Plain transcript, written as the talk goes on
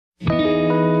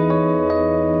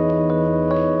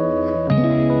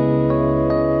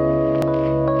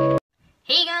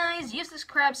Yussef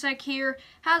Crabsack here.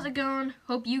 How's it going?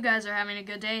 Hope you guys are having a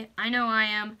good day. I know I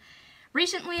am.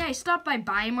 Recently, I stopped by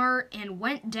Bi-Mart and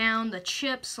went down the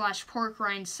chip/pork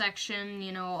rinds section,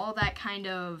 you know, all that kind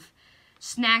of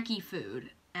snacky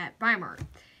food at Bi-Mart.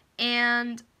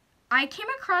 And I came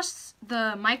across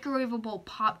the microwavable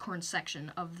popcorn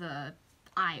section of the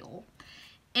aisle.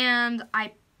 And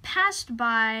I passed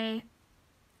by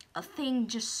a thing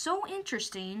just so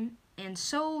interesting and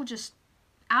so just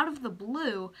out of the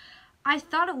blue. I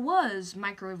thought it was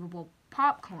microwavable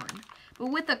popcorn, but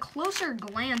with a closer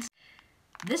glance,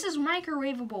 this is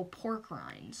microwavable pork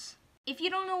rinds. If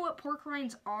you don't know what pork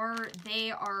rinds are,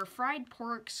 they are fried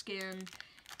pork skin,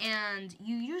 and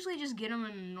you usually just get them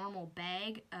in a normal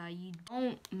bag. You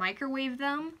don't microwave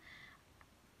them.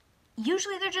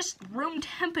 Usually they're just room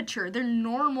temperature. They're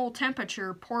normal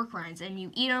temperature pork rinds, and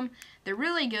you eat them. They're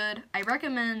really good. I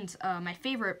recommend, my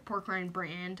favorite pork rind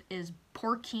brand is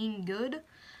PORKRINDS.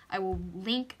 I will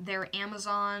link their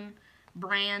Amazon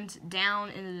brand down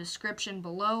in the description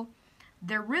below.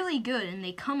 They're really good, and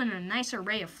they come in a nice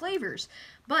array of flavors.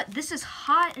 But this is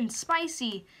hot and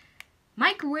spicy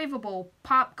microwavable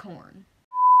popcorn.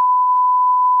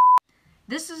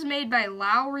 This is made by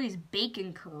Lawry's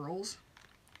Bacon Curls,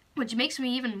 which makes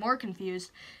me even more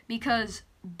confused because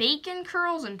bacon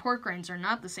curls and pork rinds are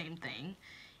not the same thing.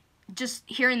 Just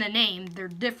hearing the name, they're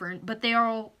different, but they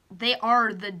are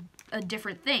a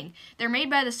different thing. They're made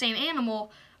by the same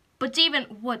animal, but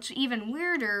what's even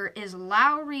weirder is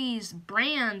Lawry's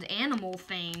brand animal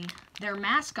thing. Their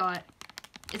mascot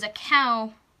is a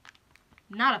cow,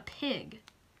 not a pig.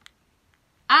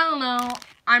 I don't know.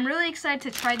 I'm really excited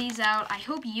to try these out. I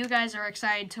hope you guys are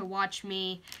excited to watch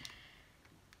me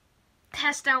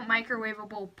test out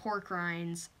microwavable pork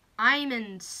rinds. I'm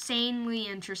insanely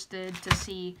interested to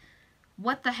see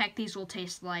what the heck these will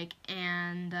taste like,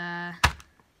 and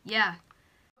yeah.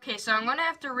 Okay, so I'm gonna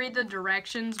have to read the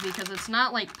directions because it's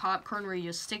not like popcorn where you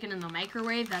just stick it in the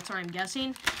microwave. That's what I'm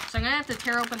guessing. So I'm gonna have to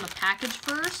tear open the package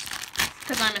first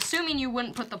because I'm assuming you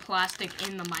wouldn't put the plastic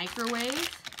in the microwave.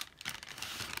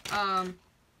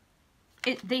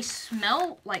 They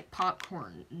smell like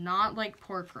popcorn, not like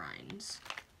pork rinds.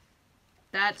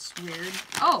 That's weird.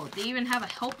 Oh, they even have a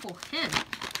helpful hint.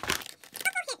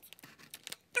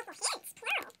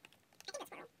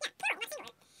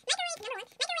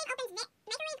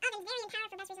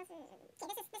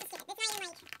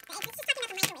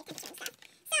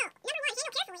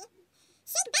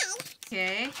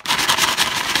 Okay.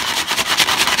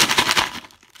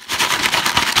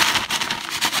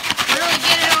 Really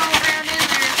get it all around in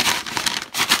there.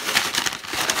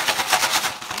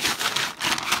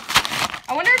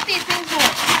 I wonder if these things will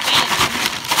expand.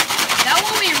 That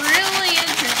will be really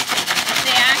interesting if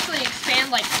they actually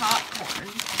expand like popcorn.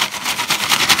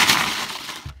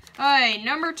 Alright,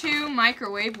 number 2,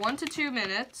 microwave, 1 to 2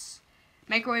 minutes.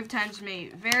 Microwave times may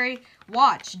vary.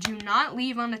 Watch, do not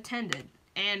leave unattended.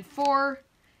 And 4,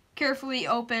 carefully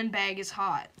open, bag is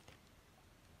hot.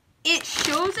 It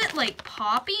shows it like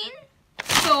popping,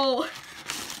 so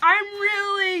I'm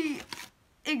really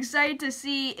excited to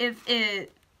see if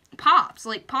it pops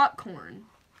like popcorn,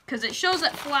 because it shows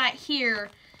it flat here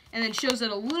and then shows it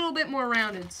a little bit more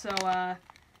rounded. So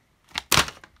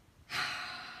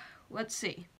let's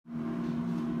see.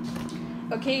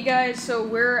 Okay guys, so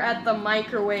we're at the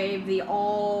microwave, the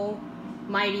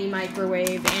almighty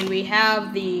microwave, and we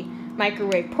have the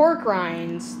microwave pork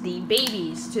rinds, the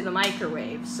babies to the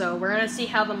microwave. So we're gonna see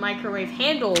how the microwave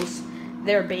handles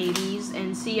their babies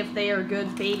and see if they are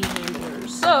good baby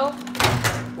handlers. So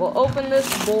we'll open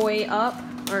this boy up,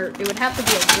 or it would have to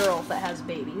be a girl that has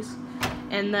babies.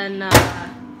 And then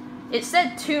it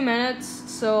said 2 minutes,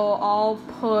 so I'll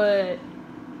put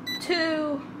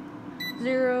 2,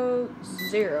 0,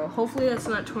 0. Hopefully that's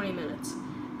not 20 minutes.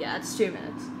 Yeah, it's 2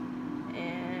 minutes.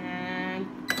 And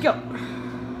go.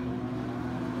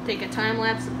 Take a time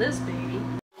lapse of this baby.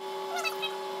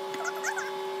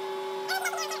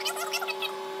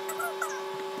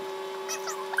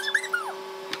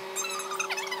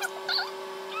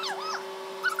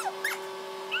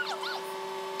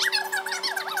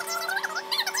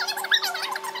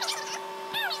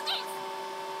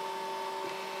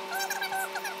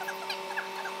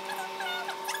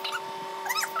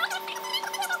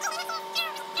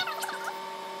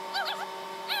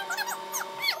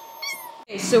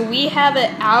 So we have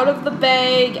it out of the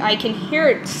bag. I can hear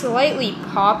it slightly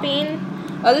popping.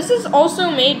 This is also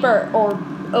made by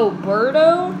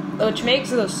Oberto, which makes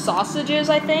those sausages,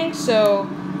 I think. So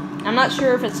I'm not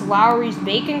sure if it's Lawry's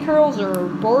Bacon Curls or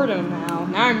Oberto now.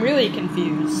 Now I'm really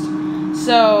confused.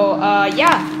 So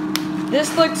yeah,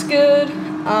 this looks good.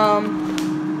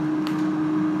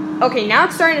 Okay, now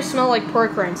it's starting to smell like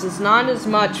pork rinds. It's not as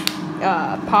much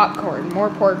popcorn, more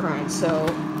pork rinds. So,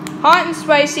 hot and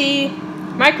spicy,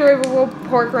 microwavable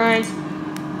pork rinds.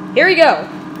 Here we go.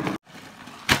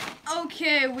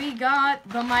 Okay, we got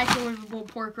the microwavable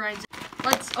pork rinds.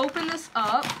 Let's open this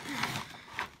up.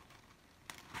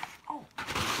 Oh.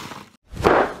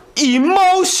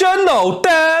 Emotional,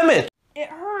 damn it! It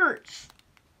hurts.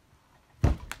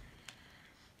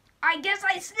 I guess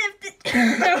I sniffed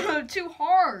it too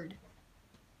hard.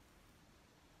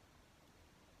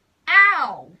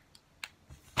 Ow!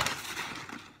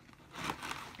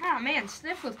 Oh man,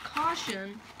 sniff with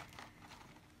caution.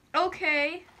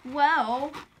 Okay,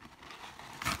 well,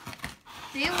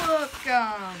 they look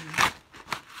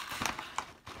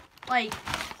like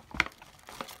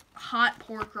hot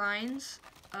pork rinds.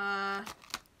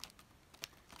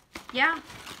 Yeah.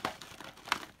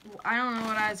 I don't know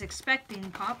what I was expecting.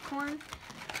 Popcorn.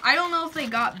 I don't know if they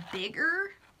got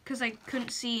bigger because I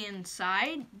couldn't see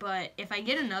inside, but if I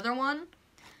get another one,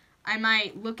 I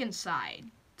might look inside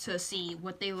to see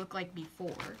what they look like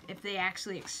before, if they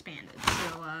actually expanded.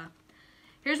 So,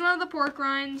 here's one of the pork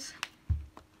rinds.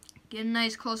 Get a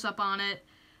nice close-up on it.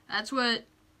 That's what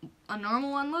a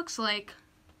normal one looks like.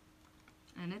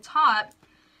 And it's hot.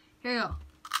 Here you go.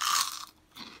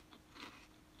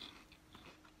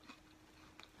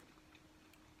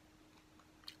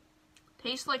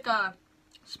 Tastes like a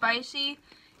spicy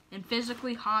and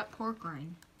physically hot pork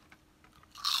rind.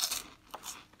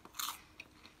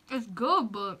 It's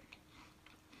good, but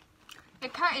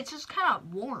it's just kind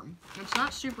of warm. It's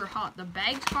not super hot. The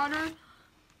bag's hotter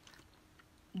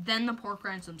than the pork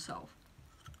rinds themselves.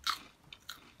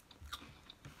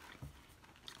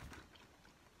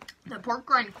 The pork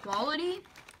rind quality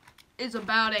is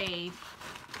about a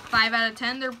 5 out of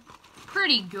 10. They're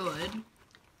pretty good.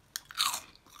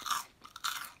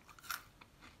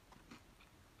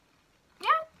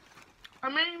 I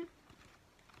mean,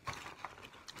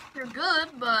 they're good,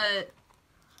 but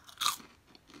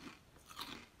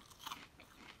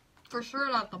for sure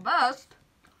not the best.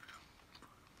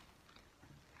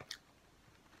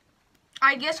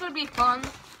 I guess it would be fun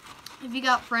if you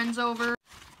got friends over,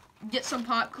 get some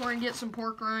popcorn, get some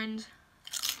pork rinds,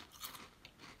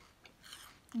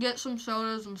 get some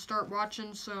sodas, and start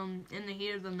watching some In the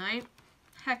Heat of the Night.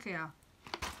 Heck yeah.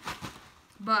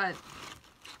 But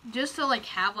just to like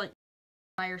have like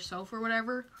by yourself or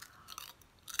whatever,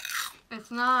 it's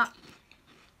not.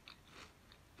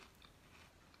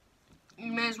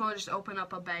 You may as well just open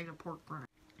up a bag of pork rinds.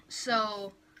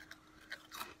 So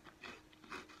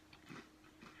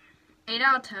 8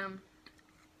 out of 10.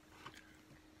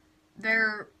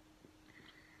 They're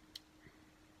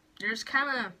just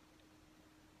kind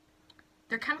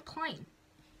of plain.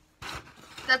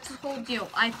 That's the whole deal.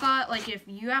 I thought, like, if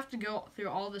you have to go through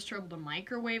all this trouble to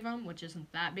microwave them, which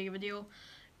isn't that big of a deal,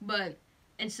 but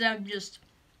instead of just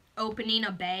opening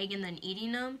a bag and then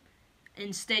eating them,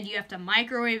 instead you have to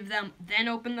microwave them, then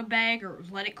open the bag, or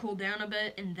let it cool down a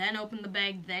bit, and then open the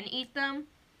bag, then eat them.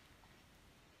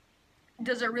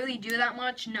 Does it really do that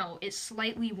much? No, it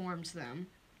slightly warms them.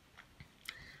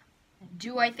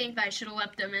 Do I think that I should have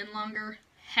left them in longer?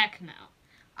 Heck no.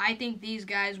 I think these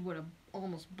guys would have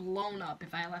almost blown up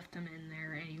if I left them in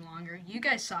there any longer. You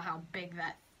guys saw how big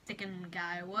that thickened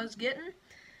guy was getting.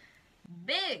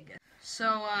 Big.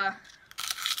 So,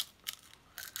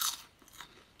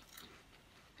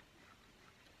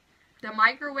 the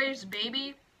microwaves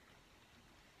baby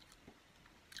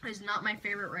is not my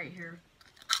favorite right here.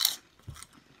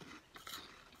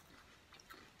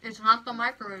 It's not the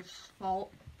microwave's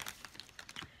fault.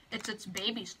 It's its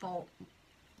baby's fault.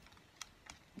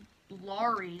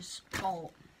 Laurie's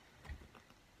fault.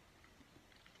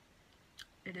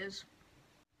 It is.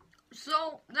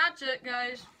 So, that's it,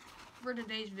 guys, for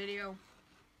today's video.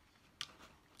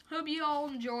 Hope you all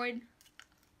enjoyed.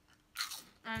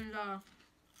 And,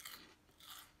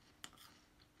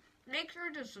 make sure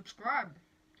to subscribe,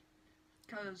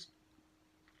 because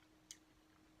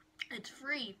it's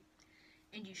free,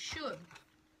 and you should.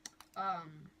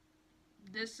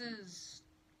 This is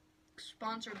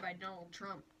sponsored by Donald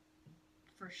Trump.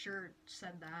 For sure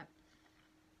said that.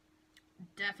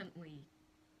 Definitely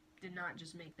did not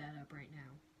just make that up right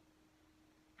now.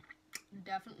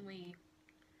 Definitely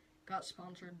got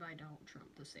sponsored by Donald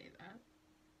Trump to say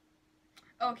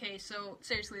that. Okay, so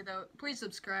seriously though, please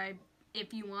subscribe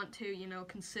if you want to, you know,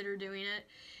 consider doing it.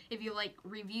 If you like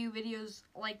review videos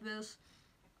like this.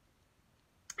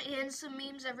 And some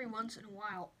memes every once in a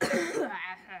while.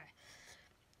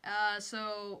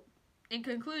 So, in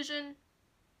conclusion,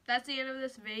 that's the end of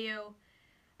this video.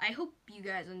 I hope you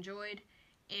guys enjoyed,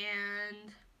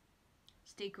 and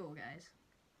stay cool, guys.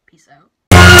 Peace out.